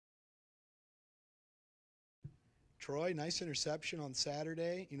Troy, nice interception on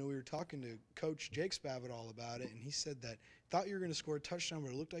Saturday. You know, we were talking to Coach Jake Spavital about it, and he said that thought you were going to score a touchdown,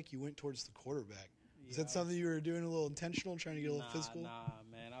 but it looked like you went towards the quarterback. Is that something you were doing a little intentional, trying to get a little physical? Nah,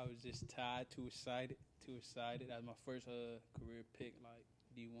 man. I was just tired, too excited. That was my first career pick, like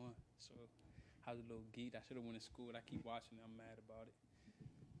D1. So I was a little geeked. I should have went to school. I keep watching it. I'm mad about it.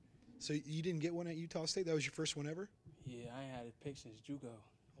 So you didn't get one at Utah State? That was your first one ever? Yeah, I ain't had a pick since JUCO.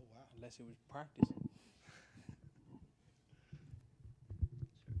 Oh, wow. Unless it was practice.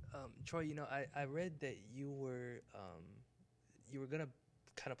 Troy, you know, I read that you were gonna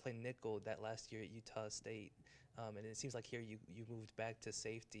kind of play nickel that last year at Utah State, and it seems like here you moved back to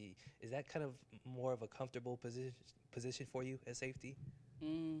safety. Is that kind of more of a comfortable position for you at safety? I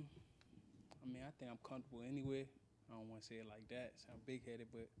mean, I think I'm comfortable anywhere. I don't want to say it like that. Sound big-headed,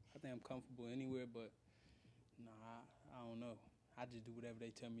 but I think I'm comfortable anywhere. But nah, I don't know. I just do whatever they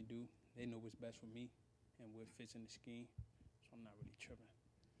tell me to do. They know what's best for me and what fits in the scheme, so I'm not really tripping.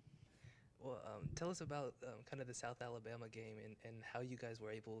 Well, tell us about kind of the South Alabama game and how you guys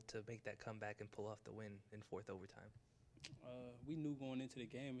were able to make that comeback and pull off the win in fourth overtime. We knew going into the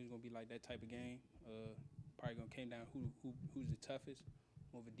game it was going to be like that type of game. Probably going to came down who's the toughest.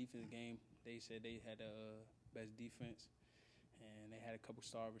 More of a defensive game. They said they had the best defense, and they had a couple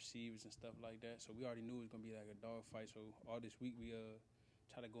star receivers and stuff like that. So we already knew it was going to be like a dogfight. So all this week we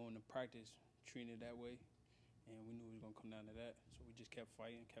tried to go into practice treating it that way, and we knew it was going to come down to that. So we just kept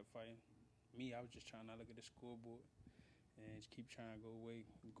fighting. Me, I was just trying not to look at the scoreboard and just keep trying to go where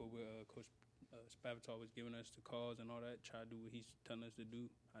Coach Spavital was giving us the calls and all that, try to do what he's telling us to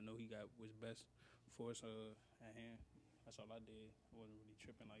do. I know he got what's best for us at hand. That's all I did. I wasn't really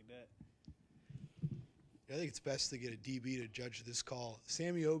tripping like that. I think it's best to get a DB to judge this call.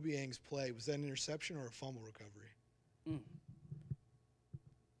 Sammy Obiang's play, was that an interception or a fumble recovery? Darn.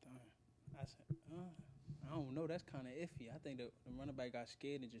 I said, I don't know. That's kind of iffy. I think the running back got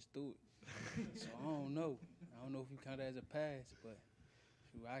scared and just threw it. So I don't know. I don't know if you count it as a pass, but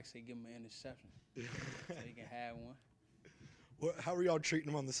I actually give him an interception so he can have one. How were y'all treating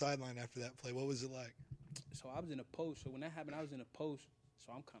him on the sideline after that play? What was it like? So I was in a post. So when that happened, I was in a post.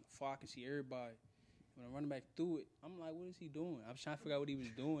 So I'm kind of far. I can see everybody. When the running back threw it, I'm like, what is he doing? I was trying to figure out what he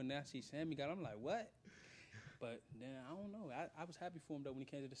was doing. Now I see Sammy got it. I'm like, what? But then I don't know. I was happy for him, though, when he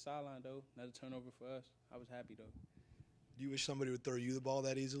came to the sideline, though. Another turnover for us. I was happy, though. Do you wish somebody would throw you the ball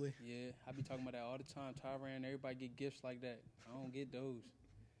that easily? Yeah, I be talking about that all the time. Tyrann, everybody get gifts like that. I don't get those.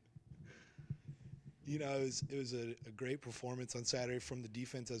 You know, it was a great performance on Saturday from the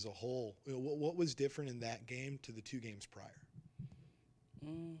defense as a whole. You know, what was different in that game to the two games prior?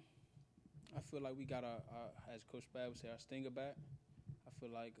 I feel like we got our as Coach Spad would say, our stinger back. I feel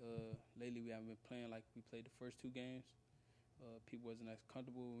like lately we haven't been playing like we played the first two games. People wasn't as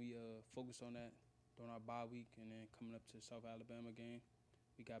comfortable when we focused on that during our bye week, and then coming up to the South Alabama game,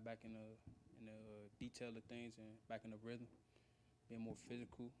 we got back in the detail of things and back in the rhythm, being more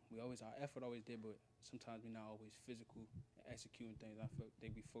physical. Our effort always did, but sometimes we're not always physical and executing things. I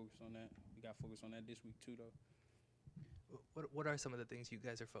think we focused on that. We got focused on that this week too, though. What are some of the things you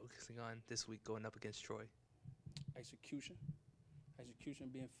guys are focusing on this week going up against Troy? Execution,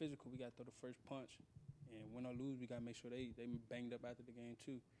 being physical. We got to throw the first punch, and win or lose, we got to make sure they banged up after the game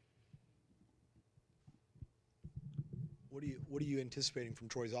too. What are you anticipating from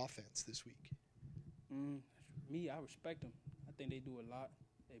Troy's offense this week? Me, I respect them. I think they do a lot.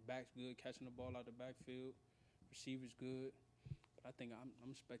 They back's good, catching the ball out the backfield. Receivers good. But I think I'm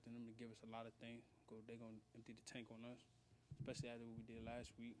expecting them to give us a lot of things. They're going to empty the tank on us, especially after what we did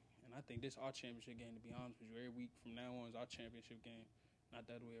last week. And I think this our championship game, to be honest with you. Every week from now on is our championship game, not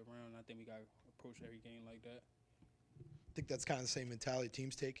the other way around. I think we got to approach every game like that. I think that's kind of the same mentality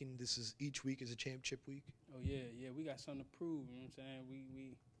team's taking. This is each week is a championship week. Oh yeah, we got something to prove. You know what I'm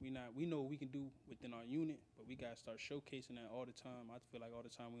saying? We know what we can do within our unit, but we got to start showcasing that all the time. I feel like all the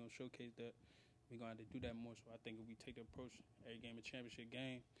time we don't showcase that. We're going to have to do that more. So I think if we take the approach every game a championship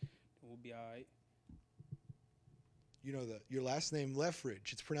game, then we'll be all right. You know your last name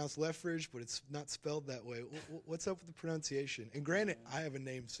Lefeged. It's pronounced Lefeged, but it's not spelled that way. What's up with the pronunciation? And granted, I have a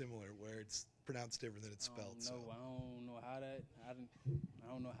name similar where it's pronounced different than it's spelled. I don't know how that. I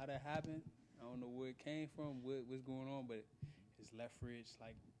don't know how that happened. I don't know where it came from, what's going on, but it's Lefeged.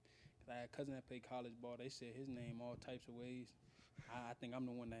 Like, 'cause I had a cousin that played college ball. They said his name all types of ways. I think I'm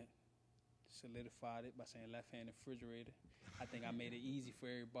the one that solidified it by saying left-handed refrigerator. I think I made it easy for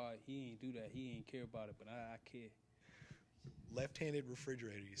everybody. He ain't do that. He ain't care about it, but I care. Left-handed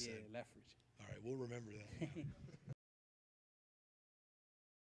refrigerator, you said? Yeah, Lefeged. All right, we'll remember that.